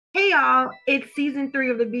y'all. It's season 3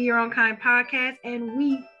 of the Be Your Own Kind podcast, and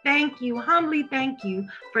we humbly thank you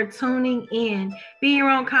for tuning in. Be Your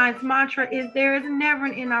Own Kind's mantra is there is never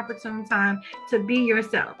an inopportune time to be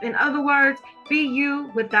yourself. In other words, be you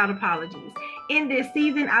without apologies. In this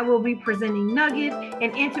season, I will be presenting nuggets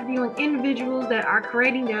and interviewing individuals that are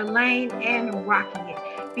creating their lane and rocking it.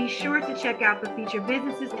 Be sure to check out the featured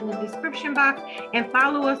businesses in the description box and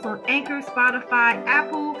follow us on Anchor, Spotify,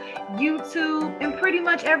 Apple, YouTube, and pretty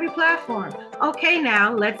much every platform. Okay,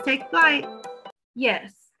 now let's take flight.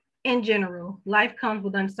 Yes, in general, life comes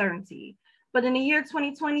with uncertainty. But in the year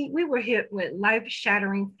 2020, we were hit with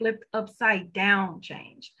life-shattering, flipped upside down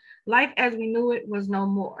change. Life as we knew it was no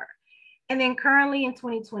more. And then currently in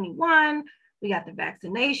 2021, we got the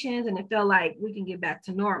vaccinations and it felt like we can get back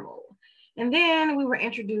to normal. And then we were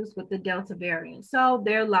introduced with the Delta variant. So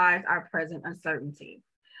there lies our present uncertainty.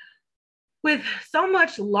 With so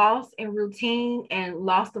much loss in routine and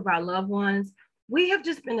loss of our loved ones, we have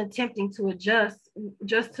just been attempting to adjust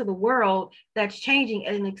just to the world that's changing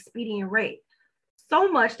at an expedient rate. So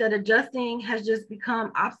much that adjusting has just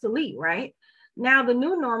become obsolete, right? Now the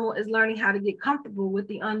new normal is learning how to get comfortable with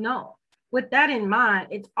the unknown. With that in mind,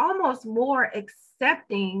 it's almost more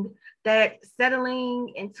accepting that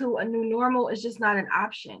settling into a new normal is just not an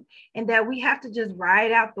option and that we have to just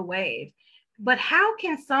ride out the wave. But how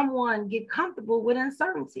can someone get comfortable with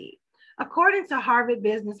uncertainty? According to Harvard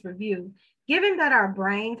Business Review, given that our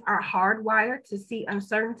brains are hardwired to see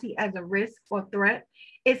uncertainty as a risk or threat,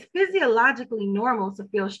 it's physiologically normal to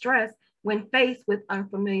feel stress when faced with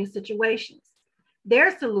unfamiliar situations.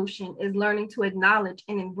 Their solution is learning to acknowledge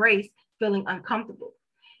and embrace feeling uncomfortable.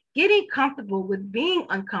 Getting comfortable with being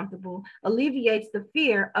uncomfortable alleviates the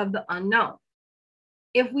fear of the unknown.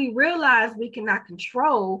 If we realize we cannot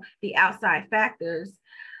control the outside factors,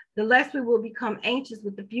 the less we will become anxious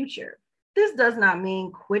with the future. This does not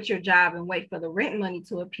mean quit your job and wait for the rent money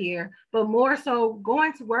to appear, but more so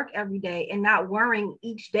going to work every day and not worrying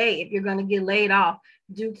each day if you're going to get laid off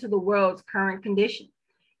due to the world's current condition.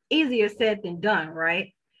 Easier said than done,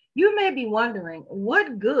 right? You may be wondering,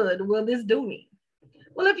 what good will this do me?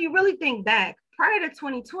 Well, if you really think back, prior to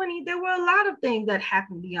 2020, there were a lot of things that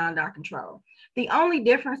happened beyond our control. The only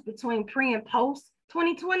difference between pre and post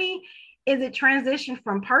 2020 is it transitioned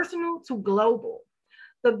from personal to global.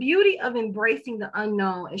 The beauty of embracing the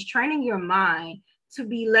unknown is training your mind to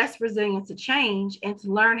be less resilient to change and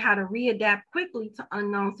to learn how to readapt quickly to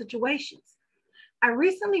unknown situations. I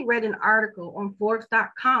recently read an article on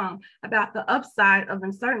Forbes.com about the upside of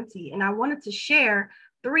uncertainty, and I wanted to share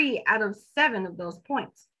 3 out of 7 of those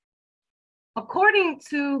points. According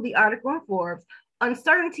to the article on Forbes,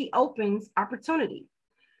 uncertainty opens opportunity.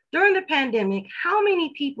 During the pandemic, how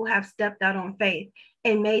many people have stepped out on faith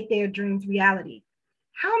and made their dreams reality?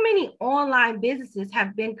 How many online businesses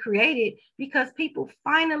have been created because people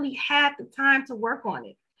finally had the time to work on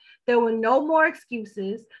it? There were no more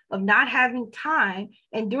excuses of not having time.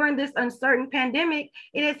 And during this uncertain pandemic,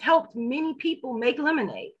 it has helped many people make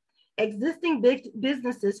lemonade. Existing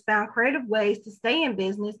businesses found creative ways to stay in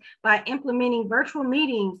business by implementing virtual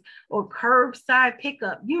meetings or curbside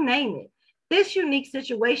pickup, you name it. This unique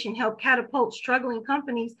situation helped catapult struggling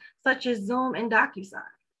companies such as Zoom and DocuSign.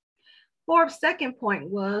 Forbes' second point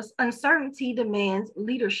was uncertainty demands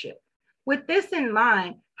leadership. With this in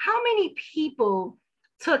mind, how many people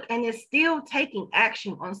took and is still taking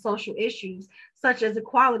action on social issues such as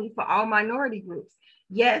equality for all minority groups?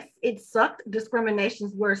 Yes, it sucked.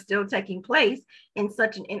 Discriminations were still taking place in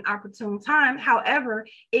such an inopportune time. However,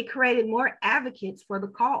 it created more advocates for the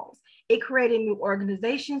cause. It created new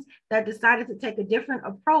organizations that decided to take a different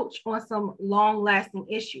approach on some long-lasting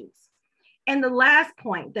issues. And the last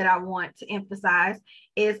point that I want to emphasize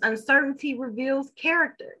is uncertainty reveals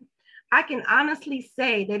character. I can honestly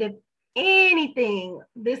say that if anything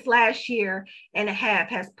this last year and a half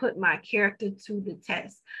has put my character to the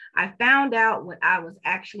test, I found out what I was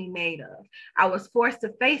actually made of. I was forced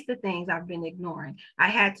to face the things I've been ignoring. I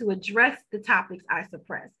had to address the topics I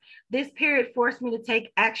suppressed. This period forced me to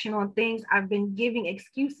take action on things I've been giving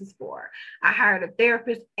excuses for. I hired a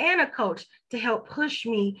therapist and a coach to help push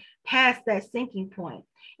me past that sinking point.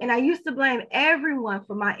 And I used to blame everyone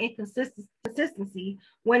for my inconsistency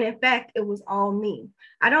when in fact it was all me.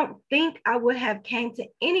 I don't think I would have came to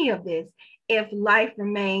any of this if life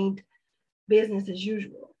remained business as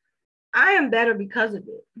usual. I am better because of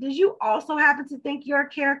it. Did you also happen to think your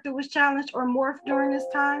character was challenged or morphed during this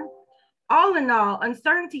time? All in all,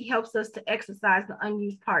 uncertainty helps us to exercise the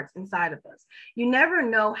unused parts inside of us. You never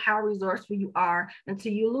know how resourceful you are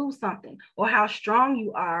until you lose something, or how strong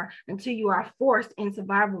you are until you are forced in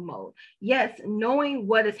survival mode. Yes, knowing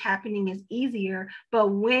what is happening is easier, but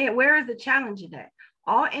where is the challenge in that?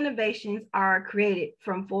 All innovations are created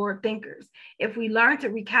from forward thinkers. If we learn to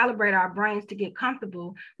recalibrate our brains to get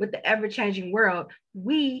comfortable with the ever-changing world,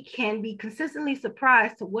 we can be consistently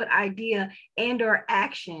surprised to what idea and or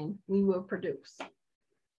action we will produce.